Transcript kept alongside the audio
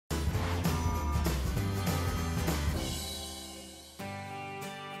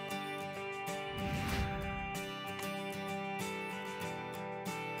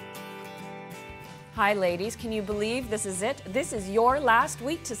Hi ladies, can you believe this is it? This is your last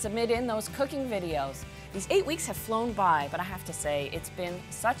week to submit in those cooking videos. These 8 weeks have flown by, but I have to say, it's been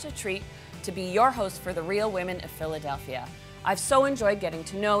such a treat to be your host for the Real Women of Philadelphia. I've so enjoyed getting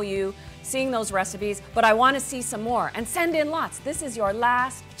to know you, seeing those recipes, but I want to see some more, and send in lots. This is your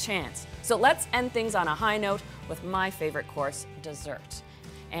last chance. So let's end things on a high note with my favorite course, dessert.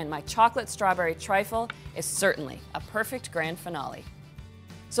 And my chocolate strawberry trifle is certainly a perfect grand finale.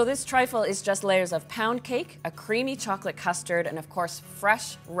 So this trifle is just layers of pound cake, a creamy chocolate custard, and of course,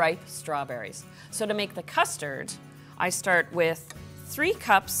 fresh, ripe strawberries. So to make the custard, I start with 3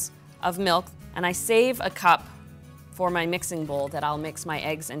 cups of milk, and I save a cup for my mixing bowl that I'll mix my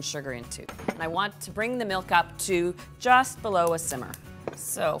eggs and sugar into. And I want to bring the milk up to just below a simmer.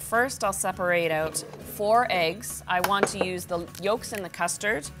 So first I'll separate out 4 eggs. I want to use the yolks in the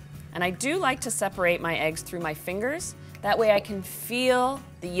custard, and I do like to separate my eggs through my fingers. That way I can feel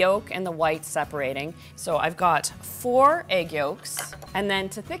the yolk and the white separating. So I've got 4 egg yolks, and then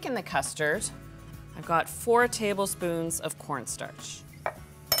to thicken the custard, I've got 4 tablespoons of cornstarch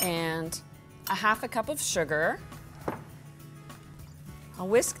and a half a cup of sugar. I'll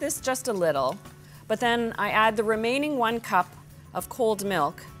whisk this just a little, but then I add the remaining 1 cup of cold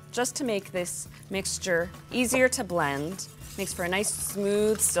milk just to make this mixture easier to blend. Makes for a nice,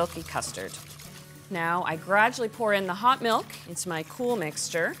 smooth, silky custard. Now I gradually pour in the hot milk into my cool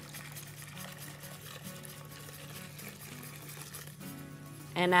mixture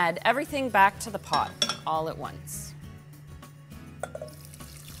and add everything back to the pot all at once.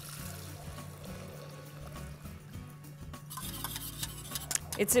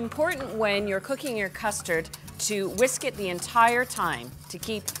 It's important when you're cooking your custard to whisk it the entire time to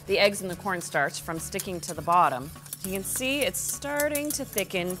keep the eggs and the cornstarch from sticking to the bottom. You can see it's starting to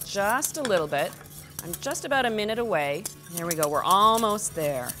thicken just a little bit. I'm just about a minute away. There we go, we're almost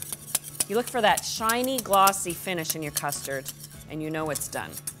there. You look for that shiny, glossy finish in your custard, and you know it's done.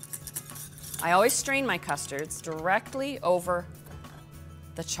 I always strain my custards directly over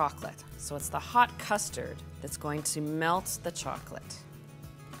the chocolate. So it's the hot custard that's going to melt the chocolate.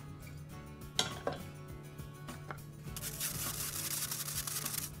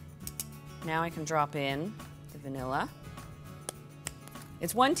 Now I can drop in the vanilla.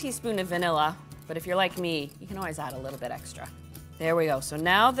 It's 1 teaspoon of vanilla, but if you're like me, you can always add a little bit extra. There we go. So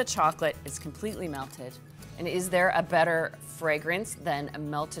now the chocolate is completely melted. And is there a better fragrance than a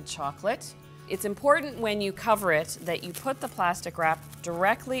melted chocolate? It's important when you cover it that you put the plastic wrap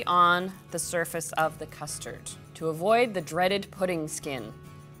directly on the surface of the custard to avoid the dreaded pudding skin.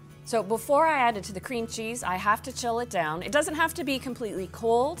 So before I add it to the cream cheese, I have to chill it down. It doesn't have to be completely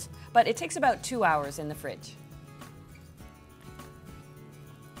cold, but it takes about 2 hours in the fridge.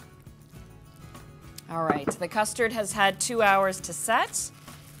 All right, the custard has had 2 hours to set.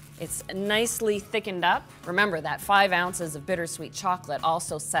 It's nicely thickened up. Remember that 5 ounces of bittersweet chocolate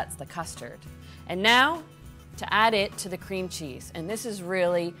also sets the custard. And now to add it to the cream cheese. And this is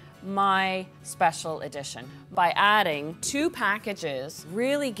really my special edition. By adding 2 packages,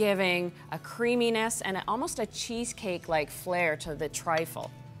 really giving a creaminess and almost a cheesecake-like flair to the trifle.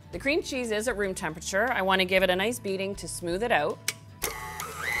 The cream cheese is at room temperature. I want to give it a nice beating to smooth it out.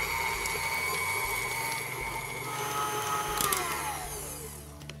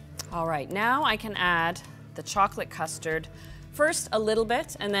 All right, now I can add the chocolate custard. First a little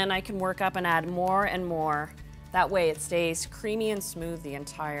bit, and then I can work up and add more and more. That way it stays creamy and smooth the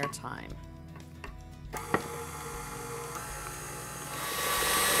entire time.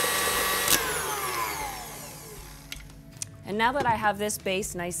 And now that I have this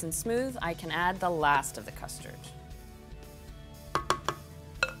base nice and smooth, I can add the last of the custard.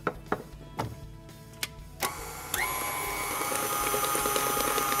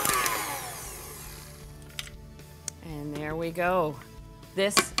 And there we go.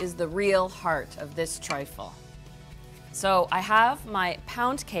 This is the real heart of this trifle. So I have my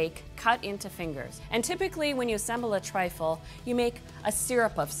pound cake cut into fingers. And typically when you assemble a trifle, you make a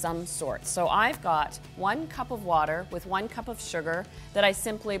syrup of some sort. So I've got 1 cup of water with 1 cup of sugar that I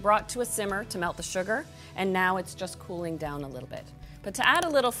simply brought to a simmer to melt the sugar, and now it's just cooling down a little bit. But to add a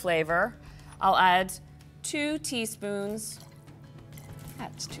little flavor, I'll add 2 teaspoons,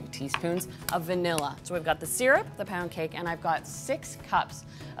 that's 2 teaspoons of vanilla. So we've got the syrup, the pound cake, and I've got 6 cups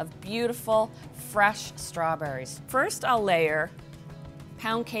of beautiful, fresh strawberries. First, I'll layer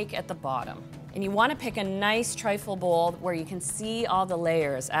pound cake at the bottom. And you want to pick a nice trifle bowl where you can see all the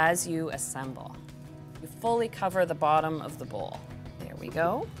layers as you assemble. You fully cover the bottom of the bowl. There we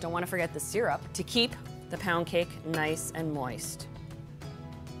go. Don't want to forget the syrup to keep the pound cake nice and moist.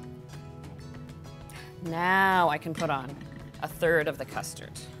 Now I can put on 1/3 of the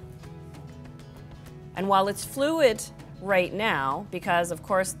custard. And while it's fluid right now, because of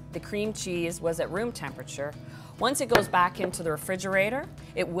course the cream cheese was at room temperature, once it goes back into the refrigerator,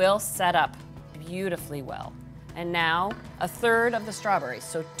 it will set up beautifully well. And now 1/3 of the strawberries,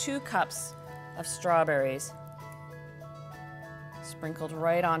 so 2 cups of strawberries sprinkled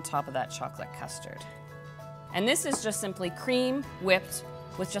right on top of that chocolate custard. And this is just simply cream whipped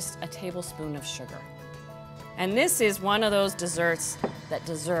with just a tablespoon of sugar. And this is one of those desserts that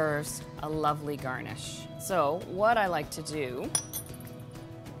deserves a lovely garnish. So what I like to do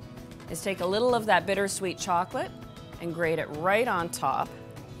is take a little of that bittersweet chocolate and grate it right on top.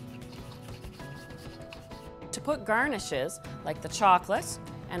 To put garnishes like the chocolate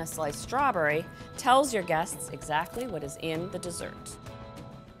and a sliced strawberry tells your guests exactly what is in the dessert.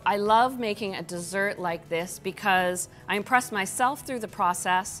 I love making a dessert like this because I impress myself through the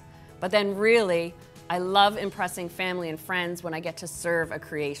process, but then really I love impressing family and friends when I get to serve a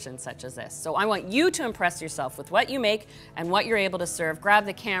creation such as this. So I want you to impress yourself with what you make and what you're able to serve. Grab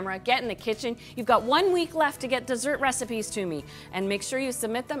the camera, get in the kitchen. You've got 1 week left to get dessert recipes to me, and make sure you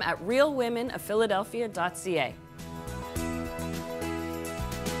submit them at realwomenofphiladelphia.ca.